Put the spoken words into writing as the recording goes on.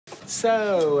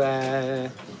So,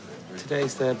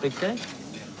 today's the big day?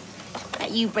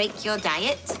 That you break your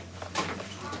diet?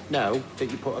 No, that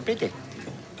you put a bid in.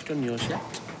 Done yours yet?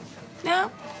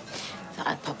 No. Thought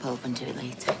I'd pop over and do it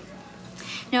later.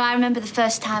 No, I remember the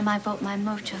first time I bought my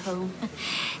motorhome.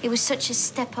 It was such a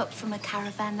step up from a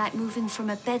caravan, like moving from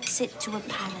a bedsit to a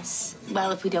palace.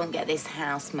 Well, if we don't get this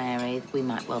house, Mary, we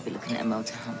might well be looking at a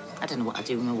motorhome. I don't know what I'll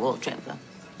do with my wardrobe, though.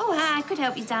 Oh, I could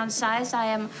help you downsize. I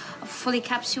am fully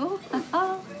capsule.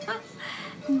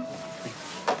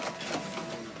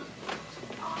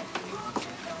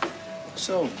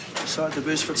 So, sorted the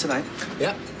booze for tonight?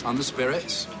 Yeah, and the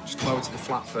spirits. Just come over to the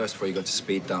flat first before you go to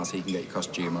speed dance so you can get your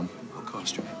costume on. What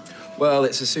costume? Well,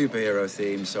 it's a superhero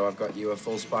theme, so I've got you a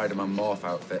full Spider-Man morph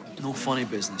outfit. No funny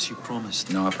business, you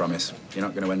promised. No, I promise. You're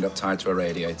not going to end up tied to a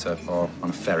radiator or on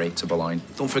a ferry to Boulogne.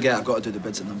 Don't forget, I've got to do the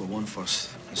bids at #1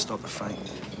 first and stop the fight.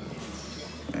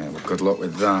 Yeah, well, good luck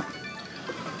with that.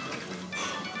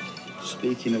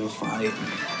 Speaking of a fight...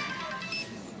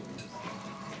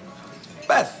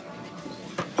 Beth!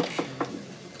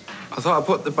 I thought I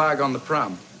put the bag on the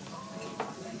pram.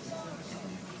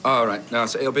 All right, no,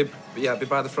 so it'll be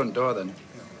by the front door then.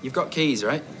 You've got keys,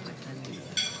 right?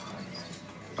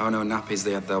 Oh, no, nappies,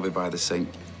 they'll be by the sink.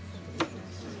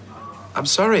 I'm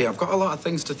sorry, I've got a lot of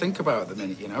things to think about at the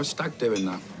minute, you know, stag doing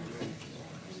that.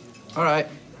 All right.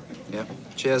 Yeah,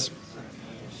 cheers.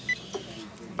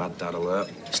 Bad dad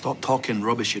alert. Stop talking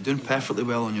rubbish. You're doing perfectly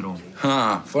well on your own.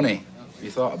 Ha, funny.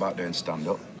 You thought about doing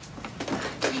stand-up.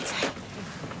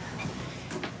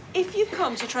 If you've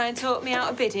come to try and talk me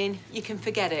out of bidding, you can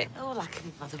forget it. Oh, I can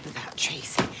be bothered with that,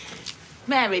 Tracy.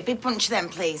 Mary, big punch then,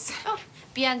 please. Oh,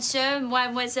 bien sûr,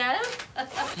 mademoiselle.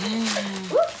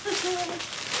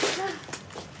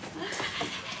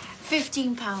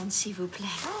 £15, s'il vous plaît.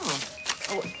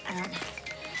 Oh, hang on.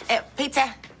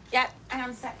 Peter. Yeah, hang on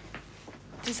a sec.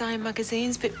 Design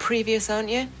magazines, bit previous, aren't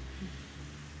you?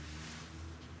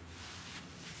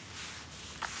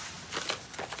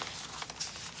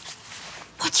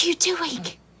 What are you doing?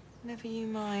 Never you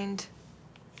mind.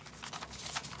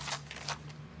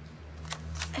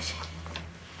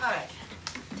 All right.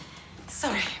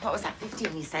 Sorry, what was that,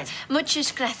 15 you said?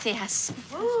 Muchas gracias.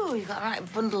 Ooh, you've got a right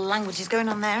bundle of languages going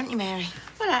on there, haven't you, Mary?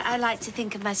 Well, I like to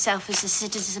think of myself as a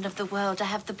citizen of the world. I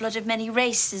have the blood of many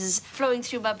races flowing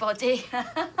through my body.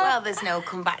 Well, there's no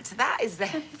comeback to that, is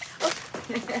there?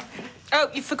 Oh,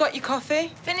 you forgot your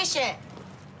coffee? Finish it.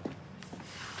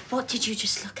 What did you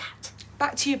just look at?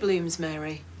 Back to your blooms,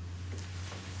 Mary.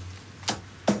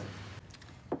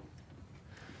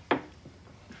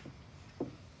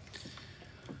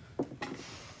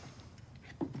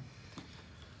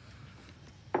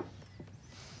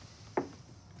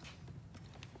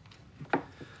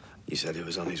 You said he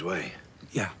was on his way.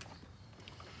 Yeah.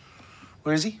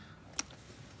 Where is he?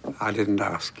 I didn't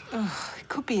ask. Oh, it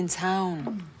could be in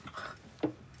town.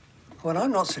 Well,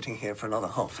 I'm not sitting here for another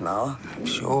half an hour. I'm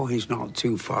sure he's not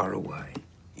too far away.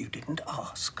 You didn't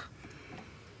ask.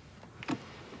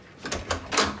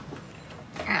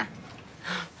 Here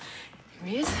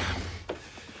he is.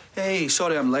 Hey,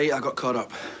 sorry I'm late. I got caught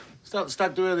up. Start the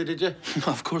stag do early, did you?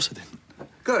 No, of course I didn't.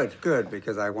 Good,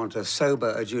 because I want a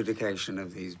sober adjudication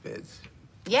of these bids.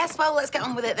 Yes, well, let's get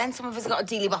on with it then. Some of us have got a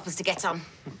dealy boppers to get on.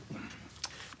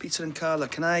 Peter and Carla,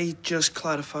 can I just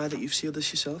clarify that you've sealed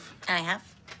this yourself? I have.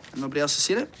 And nobody else has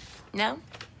seen it? No?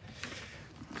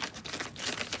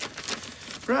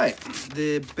 Right.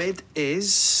 The bid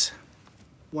is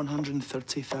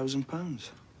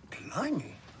 £130,000.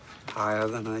 Blimey. Higher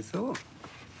than I thought.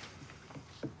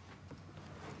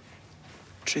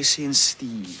 Tracy and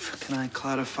Steve, can I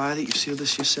clarify that you've sealed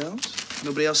this yourselves?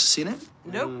 Nobody else has seen it?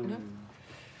 Nope. No.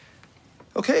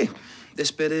 OK.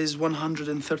 This bid is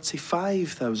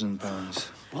 £135,000.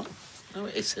 What? No,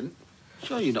 it isn't.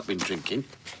 Sure you've not been drinking?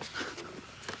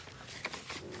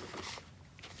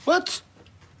 What?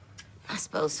 I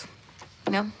suppose.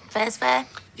 No, fair's fair.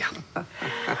 Yeah.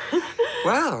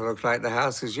 Well, looks like the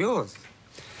house is yours.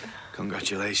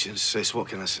 Congratulations, sis. What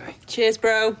can I say? Cheers,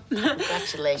 bro.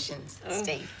 Congratulations,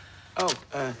 Steve. Oh,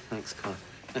 thanks, Carla.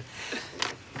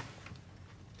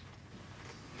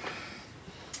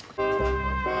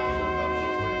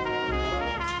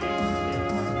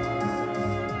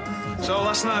 So,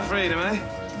 last night, freedom, eh?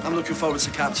 I'm looking forward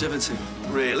to captivity.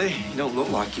 really. You don't look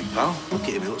like it, pal. Look at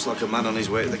him, he looks like a man on his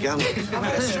way to the gallows.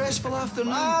 Having a stressful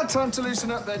afternoon. Time to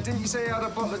loosen up then. Didn't you say you had a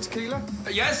bottle of tequila?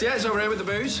 Yes, over here with the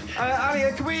booze.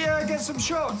 Alia, can we get some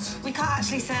shots? We can't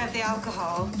actually serve the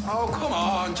alcohol. Oh, come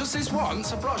on, just this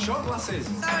once. I brought shot glasses.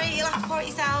 Sorry, you'll have to pour it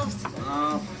yourselves.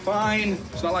 Oh, fine.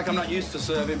 It's not like I'm not used to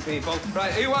serving people.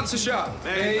 Right, who wants a shot?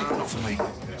 Hey, not for me.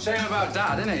 Shame about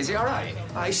Dad, isn't it? Is he all right?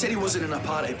 He said he wasn't in a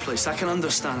party place. I can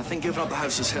understand. I think giving up the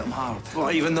house has hit him hard. Well,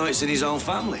 even though it's in his own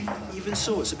family. Even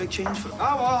so, it's a big change for him.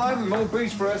 Oh, well, I'm more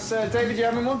booze for us. David, you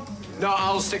having one? No,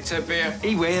 I'll stick to beer.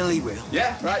 He will.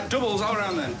 Yeah, right, doubles all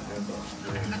around then.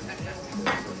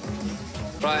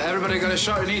 Right, everybody got a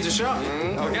shot who needs a shot?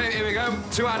 Okay, here we go.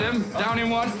 To Adam, down in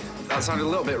one. That sounded a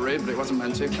little bit rude, but it wasn't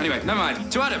meant to. Anyway, never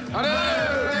mind. To Adam. I've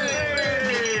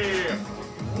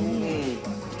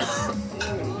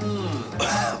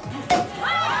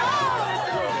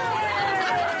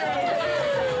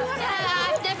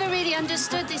never really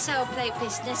understood this whole plate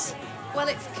business. Well,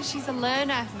 it's because she's a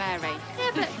learner, Mary.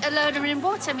 Yeah, but a learner in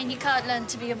what? I mean, you can't learn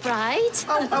to be a bride.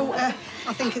 I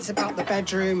think it's about the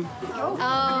bedroom.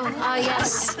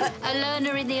 Yes. A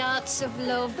learner in the arts of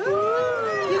love.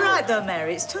 You're right, though,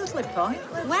 Mary. It's totally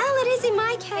pointless. Well, it is in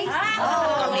my case.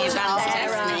 Only a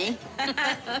test me.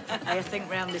 I think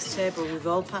round this table we've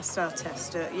all passed our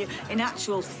test, don't you? In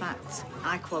actual fact,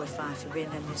 I qualify for being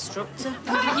an instructor.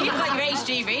 You've got your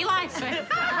HGV license.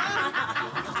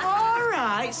 All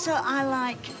right, so I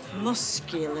like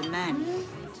muscular men.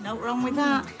 No wrong with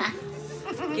that.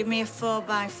 Give me a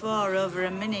 4x4 over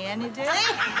a Mini any day.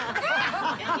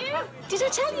 Did I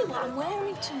tell you what I'm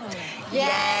wearing tomorrow?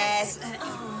 Yes.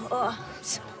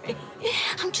 Sorry.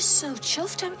 I'm just so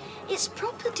chuffed. It's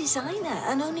proper designer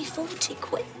and only 40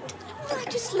 quid. I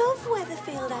just love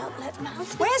Weatherfield Outlet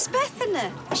Mouth. Where's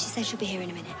Bethany? She says she'll be here in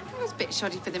a minute. It was a bit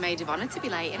shoddy for the maid of honour to be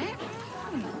late, isn't it?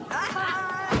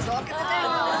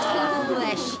 Oh,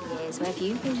 there she is. Where have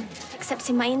you been?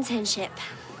 Accepting my internship.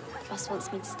 Boss wants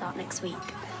me to start next week.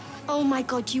 Oh, my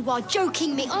God, you are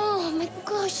joking me. Oh, my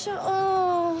gosh.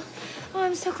 Oh,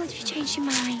 I'm so glad you changed your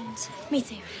mind. Me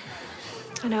too.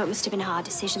 I know it must have been a hard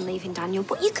decision leaving Daniel,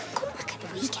 but you can come back at the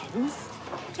weekends.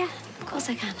 Yeah, of course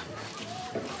I can.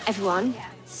 Everyone.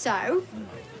 So,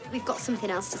 we've got something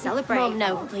else to celebrate. Mom,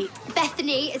 no, please.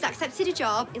 Bethany has accepted a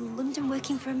job in London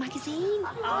working for a magazine.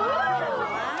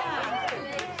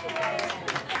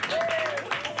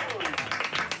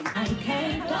 I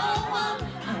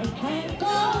can't go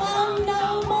on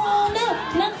no more, no.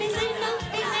 Enough is enough.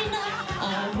 I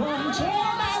want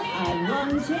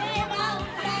him out,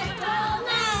 that's all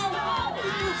now.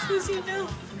 Enough is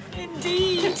enough,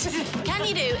 indeed. Can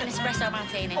you do an espresso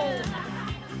martini?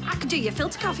 I could do your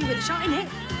filter coffee with a shot in it.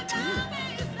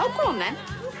 Oh, go on then.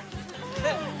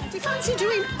 Do you fancy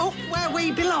doing Up Where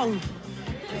We Belong?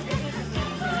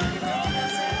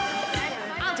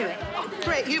 I'll do it.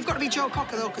 Great, you've got to be Joe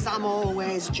Cocker, though, because I'm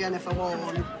always Jennifer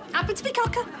Warren. Happy to be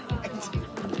Cocker.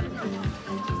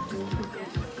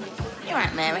 You're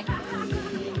right, Mary.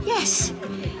 Yes.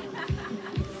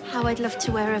 How I'd love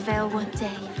to wear a veil one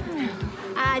day.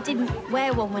 I didn't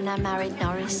wear one when I married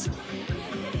Norris.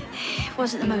 It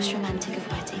wasn't the most romantic of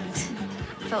weddings.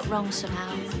 Felt wrong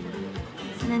somehow.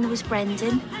 And then there was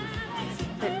Brendan.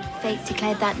 But fate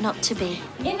declared that not to be.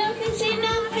 Enough is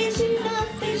enough, is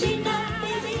enough, is enough,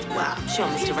 is enough. Well, I'm sure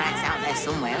Mr. Wright's out there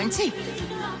somewhere, isn't he?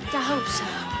 I hope so.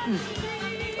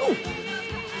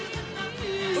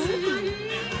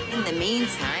 In the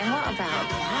meantime, what about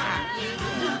that?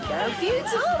 Go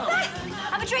beautiful.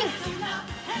 Have a drink.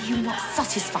 You're not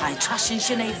satisfied trashing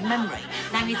Sinead's memory.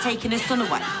 Now you're taking her son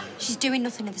away. She's doing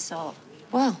nothing of the sort.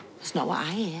 Well, that's not what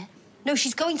I hear. No,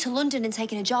 she's going to London and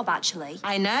taking a job, actually.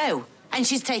 I know. And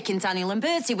she's taking Daniel and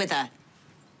Bertie with her.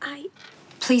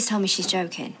 Please tell me she's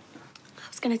joking. I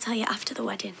was going to tell you after the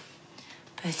wedding.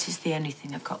 Bertie's the only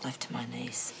thing I've got left to my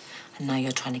niece. And now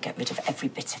you're trying to get rid of every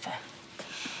bit of her.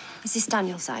 Is this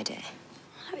Daniel's idea?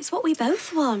 No, it's what we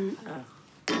both want.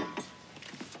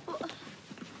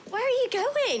 Where are you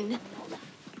going?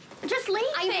 Just leave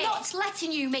I'm not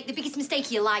letting you make the biggest mistake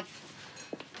of your life.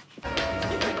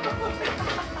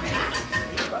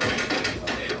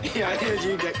 Yeah, I heard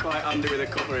you get quite handy with a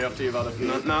cutlery after you've had a few.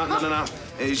 No.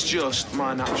 It's just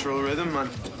my natural rhythm, man.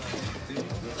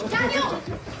 Daniel!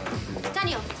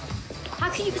 Daniel, how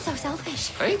can you be so selfish?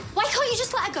 Hey? Why can't you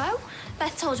just let her go?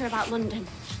 Beth told her about London.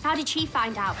 How did she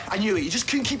find out? I knew it. You just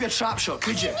couldn't keep your trap shut,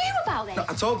 could you? You knew about it. No,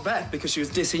 I told Beth because she was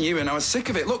dissing you and I was sick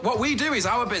of it. Look, what we do is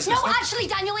our business. No, actually,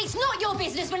 Daniel, it's not your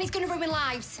business when it's going to ruin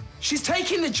lives. She's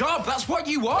taking the job. That's what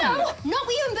you want. No, not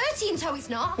with you and Bertie in tow, it's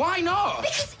not. Why not?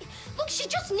 Because, look, She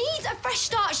just needs a fresh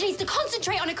start. She needs to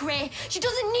concentrate on her career. She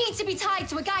doesn't need to be tied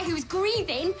to a guy who's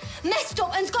grieving, messed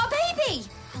up, and's got a baby.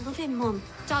 I love him, Mum.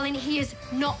 Darling, he is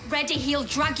not ready. He'll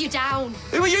drag you down.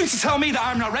 Who are you to tell me that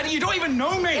I'm not ready? You don't even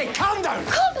know me. Hey, calm down.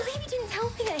 I can't believe you didn't tell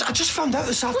me this. I just found out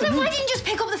this Well, afternoon. then why didn't you just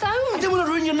pick up the phone? I didn't want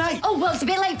to ruin your night. Oh, well, it's a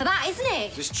bit late for that, isn't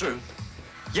it? It's true.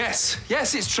 Yes,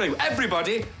 it's true.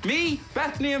 Everybody, me,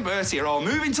 Bethany and Bertie are all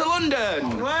moving to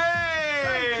London.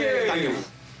 Thank you. Daniel.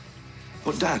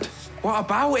 But, Dad... What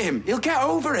about him? He'll get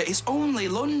over it. It's only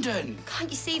London. Can't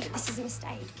you see that this is a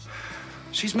mistake?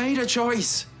 She's made her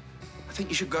choice. I think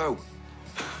you should go.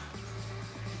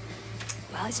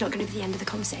 Well, it's not going to be the end of the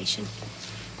conversation.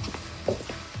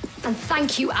 And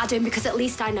thank you, Adam, because at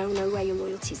least I know where your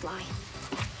loyalties lie.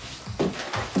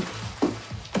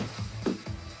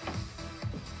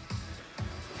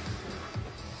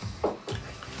 I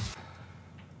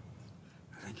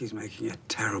think he's making a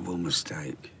terrible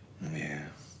mistake. Yeah.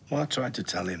 Well, I tried to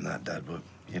tell him that, Dad, but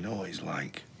you know what he's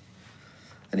like.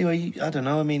 Anyway, I don't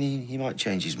know. I mean, he might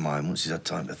change his mind once he's had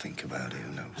time to think about it.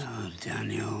 Who knows? Oh,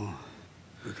 Daniel.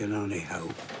 We can only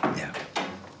hope. Yeah.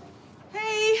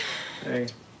 Hey. Hey.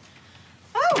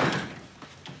 Oh.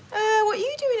 What are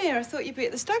you doing here? I thought you'd be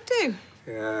at the stag do.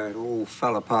 Yeah, it all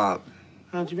fell apart.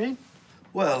 How do you mean?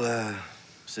 Well,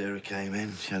 Sarah came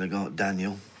in. She had a go at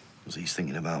Daniel, because he's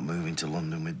thinking about moving to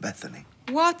London with Bethany.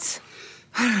 What?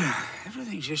 I don't know.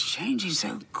 Everything's just changing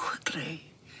so quickly.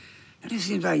 And it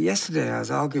seems like yesterday I was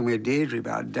arguing with Deirdre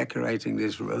about decorating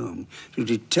this room. She was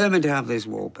determined to have this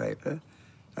wallpaper.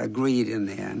 I agreed in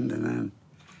the end, and then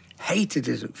hated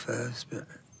it at first, but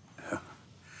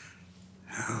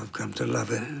I've come to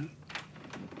love it.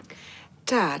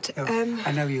 Dad,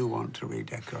 I know you want to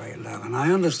redecorate, love, and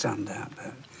I understand that,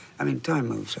 but, I mean, time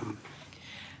moves on.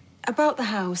 About the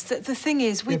house, the thing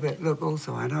is, we... Yeah, but look,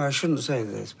 also, I know I shouldn't say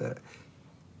this, but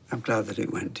I'm glad that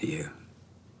it went to you.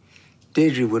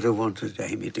 Deirdre would have wanted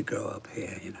Amy to grow up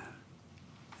here, you know.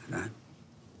 And that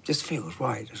just feels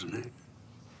right, doesn't it?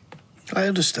 I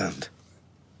understand.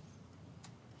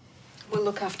 We'll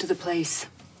look after the place.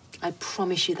 I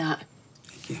promise you that.